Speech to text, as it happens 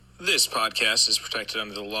This podcast is protected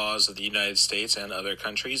under the laws of the United States and other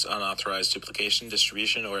countries. Unauthorized duplication,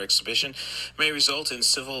 distribution, or exhibition may result in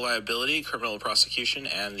civil liability, criminal prosecution,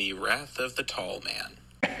 and the wrath of the tall man.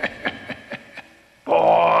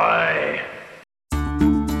 Boy!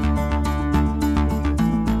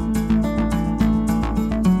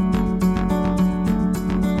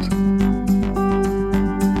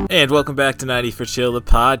 And welcome back to 90 for Chill, the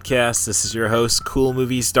podcast. This is your host, Cool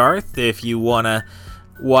Movies Darth. If you want to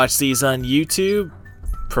watch these on YouTube,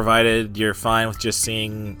 provided you're fine with just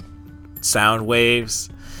seeing sound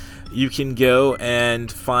waves, you can go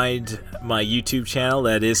and find my YouTube channel.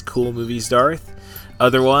 That is Cool Movies Darth.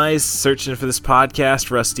 Otherwise, searching for this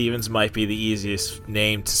podcast, Russ Stevens might be the easiest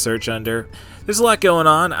name to search under. There's a lot going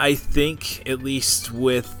on, I think, at least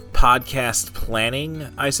with podcast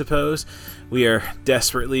planning, I suppose. We are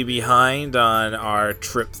desperately behind on our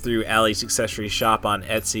trip through Allie's Accessory Shop on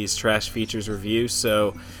Etsy's Trash Features review,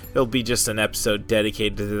 so there'll be just an episode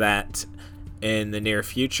dedicated to that in the near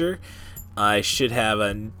future. I should have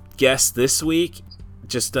a guest this week,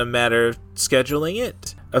 just a matter of scheduling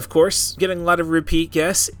it. Of course, getting a lot of repeat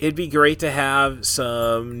guests. It'd be great to have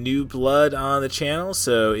some new blood on the channel,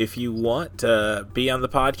 so if you want to be on the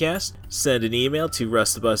podcast, send an email to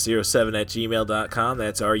russthebus07@gmail.com.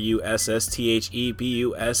 That's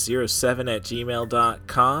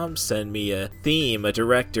RUSSTHEBUS07@gmail.com. Send me a theme, a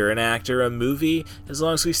director, an actor, a movie. As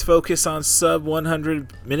long as we focus on sub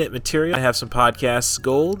 100-minute material, I have some podcasts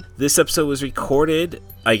gold. This episode was recorded,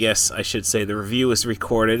 I guess I should say the review was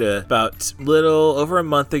recorded about a little over a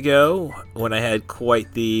month ago when I had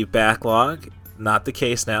quite the backlog. Not the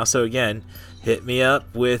case now, so again, hit me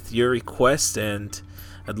up with your request and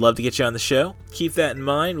I'd love to get you on the show. Keep that in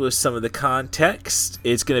mind with some of the context.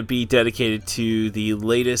 It's going to be dedicated to the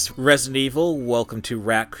latest Resident Evil, Welcome to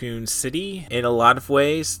Raccoon City. In a lot of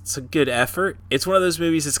ways, it's a good effort. It's one of those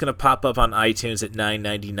movies that's going to pop up on iTunes at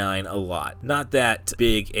 $9.99 a lot. Not that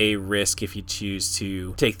big a risk if you choose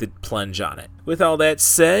to take the plunge on it. With all that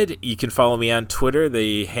said, you can follow me on Twitter.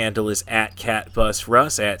 The handle is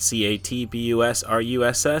 @CatBusRuss,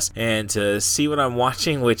 @CATBUSRUSS. And to see what I'm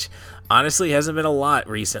watching, which honestly hasn't been a lot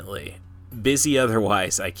recently. Busy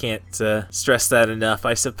otherwise. I can't stress that enough,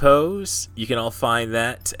 I suppose. You can all find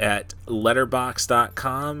that at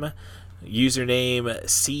letterboxd.com. Username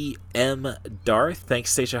CMDarth.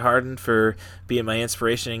 Thanks, Stacia Harden, for being my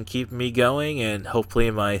inspiration and keeping me going. And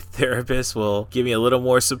hopefully my therapist will give me a little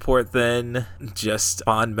more support than just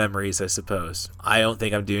fond memories, I suppose. I don't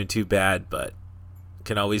think I'm doing too bad, but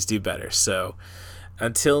can always do better. So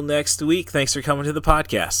until next week, thanks for coming to the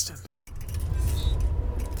podcast.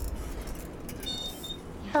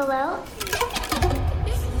 Hello?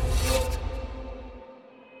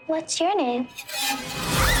 What's your name? What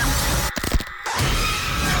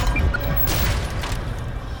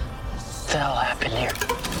the hell happened here?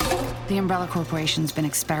 The Umbrella Corporation's been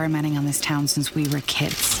experimenting on this town since we were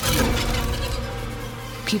kids.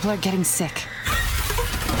 People are getting sick.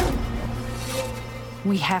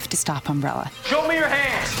 We have to stop Umbrella. Show me your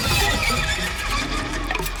hands!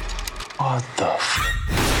 What the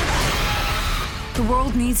The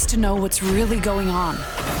world needs to know what's really going on.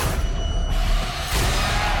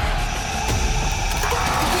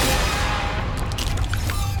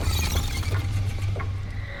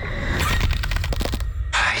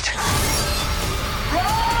 Right.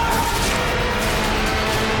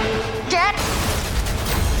 Get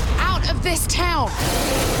out of this town!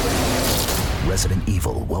 Resident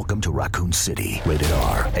Evil, Welcome to Raccoon City. Rated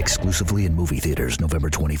R. Exclusively in movie theaters November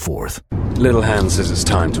 24th. Little Hand says it's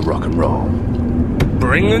time to rock and roll.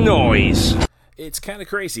 Bring the noise. It's kind of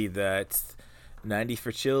crazy that 90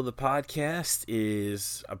 for Chill, the podcast,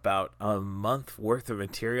 is about a month worth of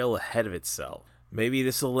material ahead of itself. Maybe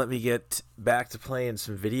this will let me get back to playing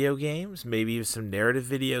some video games, maybe some narrative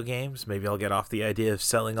video games. Maybe I'll get off the idea of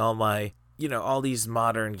selling all my, all these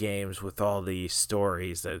modern games with all the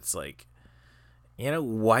stories that it's like,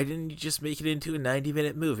 why didn't you just make it into a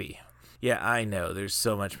 90-minute movie? Yeah, I know, there's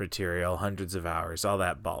so much material, hundreds of hours, all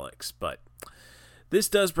that bollocks, but this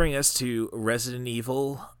does bring us to Resident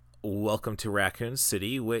Evil, Welcome to Raccoon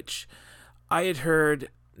City, which I had heard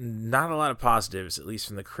not a lot of positives, at least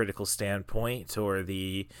from the critical standpoint, or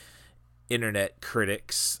the internet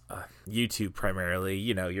critics, YouTube primarily,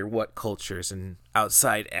 your What Cultures and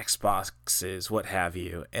outside Xboxes, what have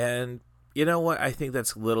you. And you know what? I think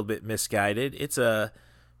that's a little bit misguided. It's a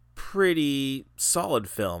pretty solid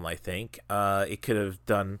film, I think. It could have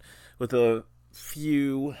done with a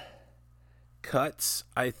few cuts.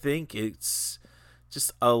 I think it's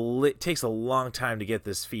just it takes a long time to get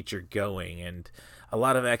this feature going, and a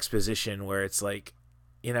lot of exposition where it's like,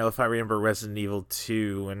 if I remember Resident Evil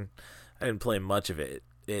 2, and I didn't play much of it,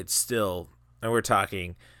 it's still, and we're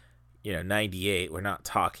talking, 98, we're not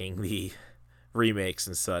talking the remakes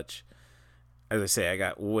and such. As I say, I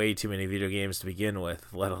got way too many video games to begin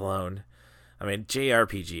with, let alone,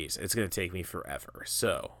 JRPGs, it's going to take me forever.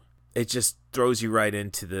 So it just throws you right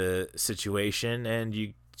into the situation and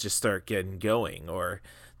you just start getting going. Or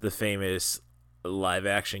the famous live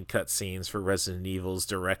action cutscenes for Resident Evil's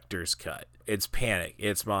director's cut. It's panic,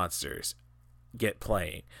 it's monsters, get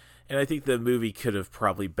playing. And I think the movie could have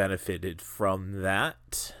probably benefited from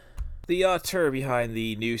that. The auteur behind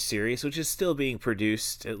the new series, which is still being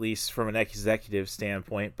produced, at least from an executive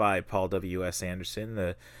standpoint, by Paul W.S. Anderson,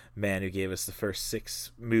 the man who gave us the first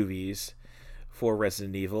 6 movies for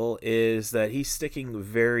Resident Evil, is that he's sticking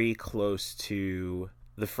very close to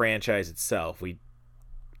the franchise itself.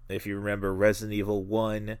 If you remember Resident Evil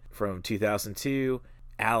 1 from 2002,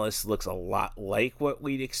 Alice looks a lot like what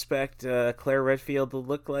we'd expect Claire Redfield to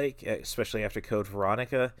look like, especially after Code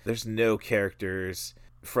Veronica. There's no characters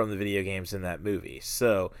from the video games in that movie.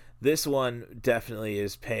 So this one definitely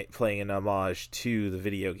is playing an homage to the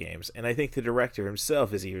video games. And I think the director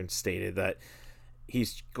himself has even stated that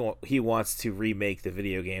he wants to remake the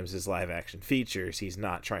video games as live action features. He's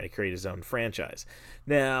not trying to create his own franchise.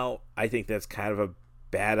 Now, I think that's kind of a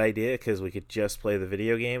bad idea because we could just play the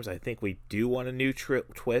video games. I think we do want a new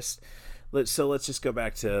twist. Let's just go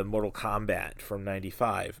back to Mortal Kombat from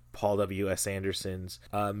 95, Paul W.S. Anderson's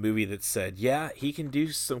movie that said, yeah, he can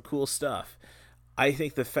do some cool stuff. I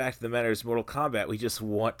think the fact of the matter is Mortal Kombat, we just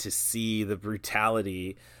want to see the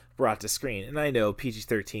brutality brought to screen. And I know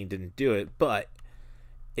PG-13 didn't do it, but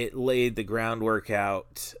it laid the groundwork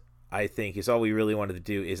out. I think is all we really wanted to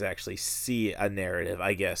do is actually see a narrative,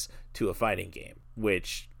 I guess, to a fighting game,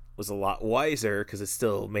 which was a lot wiser because it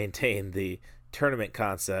still maintained the tournament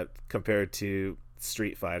concept compared to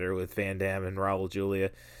Street Fighter with Van Damme and Raul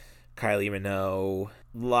Julia, Kylie Minogue.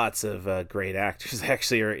 Lots of great actors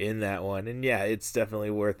actually are in that one. And yeah, it's definitely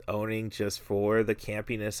worth owning just for the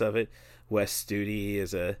campiness of it. Wes Studi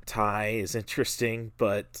as a Thai is interesting,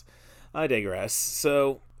 but I digress.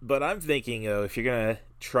 But I'm thinking, if you're going to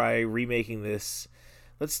try remaking this,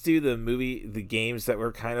 let's do the games that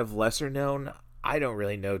were kind of lesser known. I don't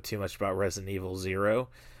really know too much about Resident Evil 0.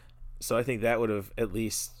 So I think that would have at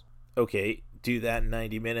least, do that in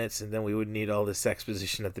 90 minutes, and then we wouldn't need all this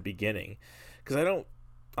exposition at the beginning. Because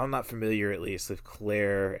I'm not familiar, at least, with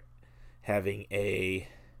Claire having a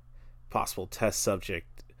possible test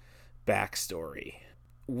subject backstory.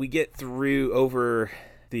 We get through over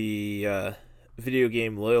the video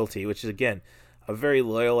game loyalty, which is, again, a very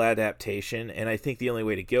loyal adaptation, and I think the only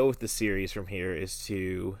way to go with the series from here is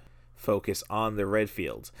to focus on the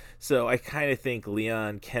Redfields. So I kind of think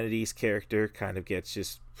Leon Kennedy's character kind of gets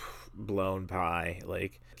just blown by.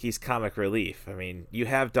 Like, he's comic relief. You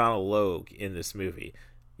have Donald Logue in this movie.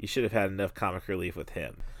 You should have had enough comic relief with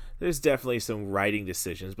him. There's definitely some writing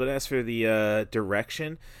decisions, but as for the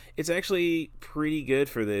direction, it's actually pretty good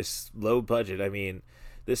for this low budget.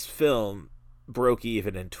 This film broke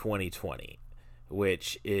even in 2020,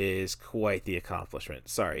 which is quite the accomplishment.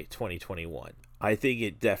 2021. I think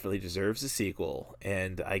it definitely deserves a sequel,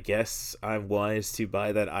 and I guess I'm wise to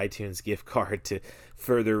buy that iTunes gift card to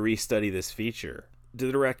further restudy this feature.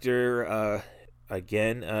 The director,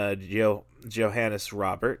 Johannes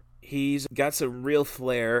Robert, he's got some real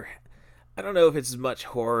flair. I don't know if it's as much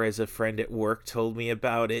horror as a friend at work told me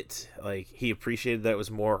about it. Like, he appreciated that it was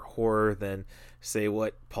more horror than, say,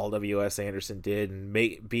 what Paul W.S. Anderson did, and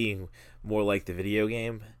being more like the video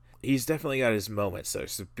game. He's definitely got his moments, though.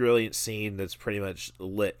 It's a brilliant scene that's pretty much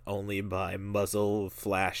lit only by muzzle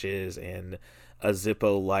flashes and a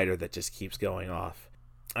Zippo lighter that just keeps going off.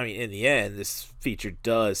 In the end, this feature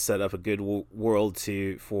does set up a good world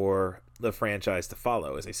for the franchise to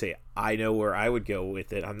follow. As I say, I know where I would go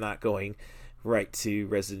with it. I'm not going right to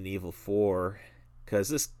Resident Evil 4, because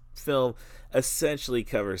this film essentially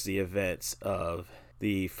covers the events of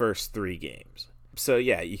the first 3 games. So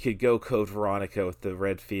yeah, you could go Code Veronica with the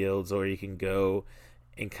Redfields, or you can go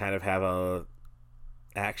and kind of have a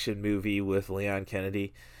action movie with Leon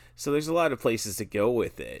Kennedy. So there's a lot of places to go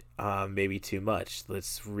with it. Maybe too much.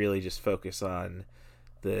 Let's really just focus on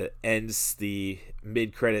the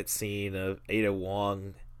mid-credit scene of Ada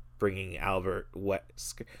Wong bringing Albert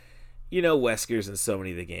Wesker. Wesker's in so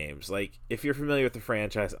many of the games. Like, if you're familiar with the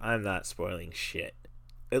franchise, I'm not spoiling shit.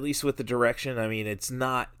 At least with the direction, it's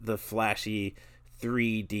not the flashy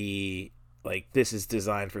 3D, like, this is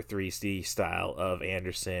designed for 3D style of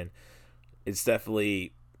Anderson. It's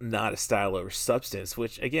definitely not a style over substance,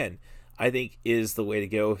 which, again, I think is the way to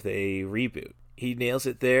go with a reboot. he nails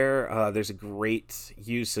it there. There's a great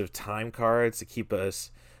use of time cards to keep us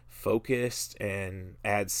focused and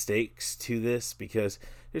add stakes to this, because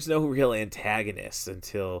there's no real antagonist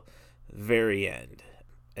until the very end.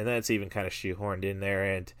 And that's even kind of shoehorned in there.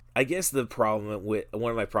 And I guess one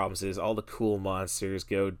of my problems is all the cool monsters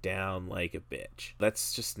go down like a bitch.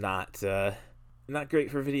 That's just not great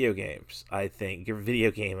for video games, I think, your video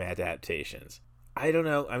game adaptations. I don't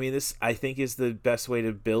know. I mean, this, I think, is the best way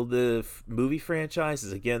to build the movie franchise.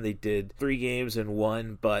 Is, again, they did 3 games in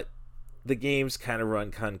 1, but the games kind of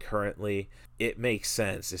run concurrently. It makes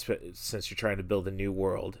sense, since you're trying to build a new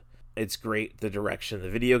world. It's great the direction the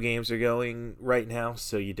video games are going right now,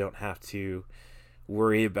 so you don't have to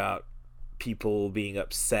worry about people being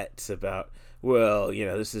upset about, well, you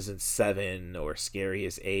know, this isn't 7 or scary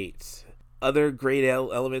as 8. Other great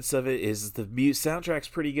elements of it is the soundtrack's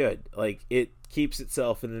pretty good. Like, it keeps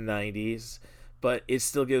itself in the 90s, but it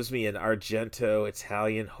still gives me an Argento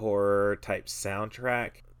Italian horror type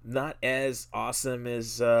soundtrack. Not as awesome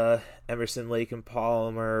as Emerson, Lake and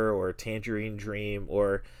Palmer or Tangerine Dream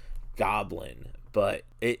or Goblin, but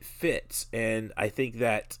it fits. And I think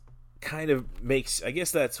that kind of makes, I guess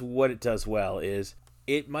that's what it does well, is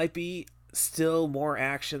it might be still more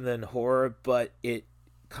action than horror, but it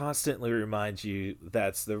constantly reminds you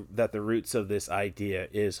that the roots of this idea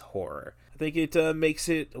is horror. I think it makes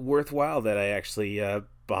it worthwhile that I actually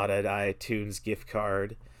bought an iTunes gift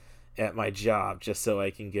card at my job just so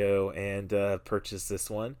I can go and purchase this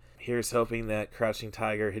one. Here's hoping that Crouching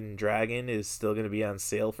Tiger, Hidden Dragon is still going to be on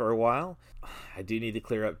sale for a while. I do need to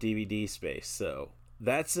clear up DVD space, so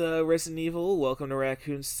that's Resident Evil Welcome to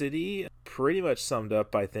Raccoon City. Pretty much summed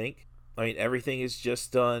up, I think. I mean, everything is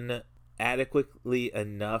just done adequately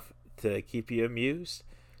enough to keep you amused.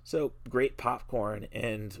 So, great popcorn,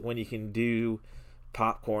 and when you can do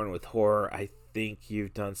popcorn with horror, I think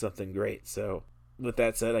you've done something great. So, with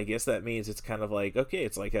that said, I guess that means it's kind of like, okay,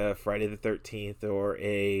 it's like a Friday the 13th or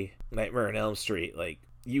a Nightmare on Elm Street. Like,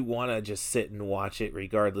 you want to just sit and watch it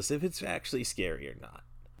regardless if it's actually scary or not.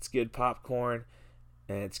 It's good popcorn,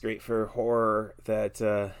 and it's great for horror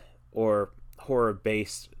or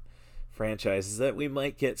horror-based franchises that we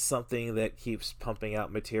might get something that keeps pumping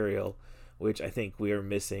out material, which I think we are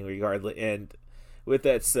missing regardless. And with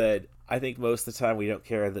that said, I think most of the time we don't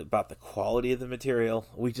care about the quality of the material.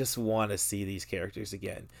 We just want to see these characters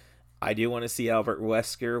again. I do want to see Albert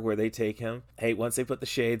Wesker, where they take him. Hey, once they put the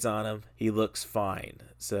shades on him, he looks fine.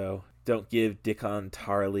 So don't give Dickon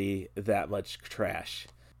Tarley that much trash.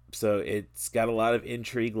 So it's got a lot of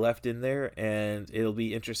intrigue left in there, and it'll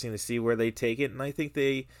be interesting to see where they take it. And I think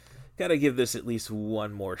they got to give this at least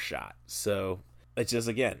one more shot. So it's just,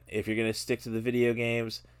 again, if you're going to stick to the video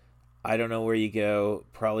games, I don't know where you go.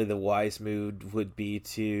 Probably the wise move would be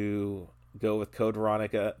to go with Code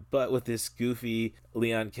Veronica, but with this goofy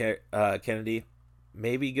Leon Kennedy,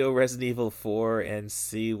 maybe go Resident Evil 4 and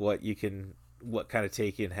see what kind of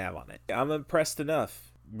take you can have on it. I'm impressed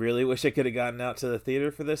enough. Really wish I could have gotten out to the theater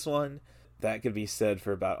for this one. That could be said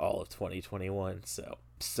for about all of 2021. So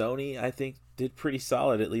Sony, I think, did pretty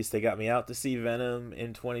solid. At least they got me out to see Venom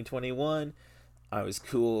in 2021. I was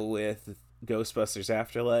cool with Ghostbusters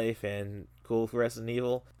Afterlife and cool with Resident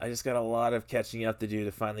Evil. I just got a lot of catching up to do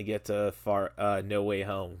to finally get to No Way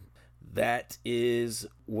Home. That is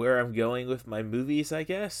where I'm going with my movies, I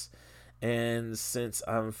guess. And since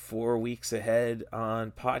I'm 4 weeks ahead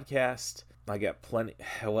on podcast, I got plenty.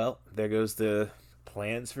 Well, there goes the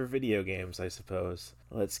plans for video games, I suppose.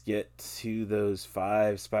 Let's get to those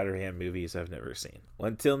 5 Spider-Man movies I've never seen. Well,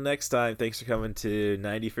 until next time, thanks for coming to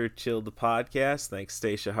 90 for Chill, the podcast. Thanks,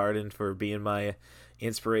 Stacia Hardin, for being my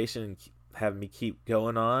inspiration and having me keep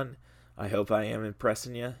going on. I hope I am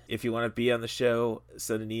impressing you. If you want to be on the show,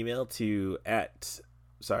 send an email to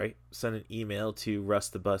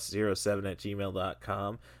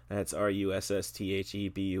rustthebus07@gmail.com. That's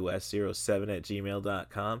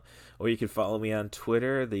RUSSTHEBUS07@gmail.com. Or you can follow me on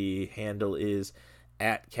Twitter. The handle is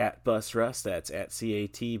 @CatBusRust. That's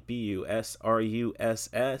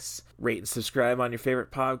 @CATBUSRUSS. Rate and subscribe on your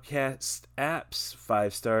favorite podcast apps.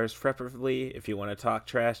 5 stars preferably. If you want to talk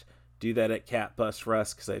trash, do that at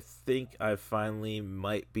CatBusRust, because I think I finally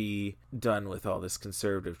might be done with all this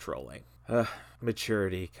conservative trolling.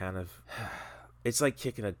 Maturity, kind of. It's like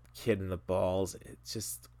kicking a kid in the balls. It's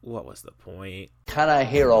just, what was the point? Can I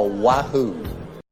hear a wahoo?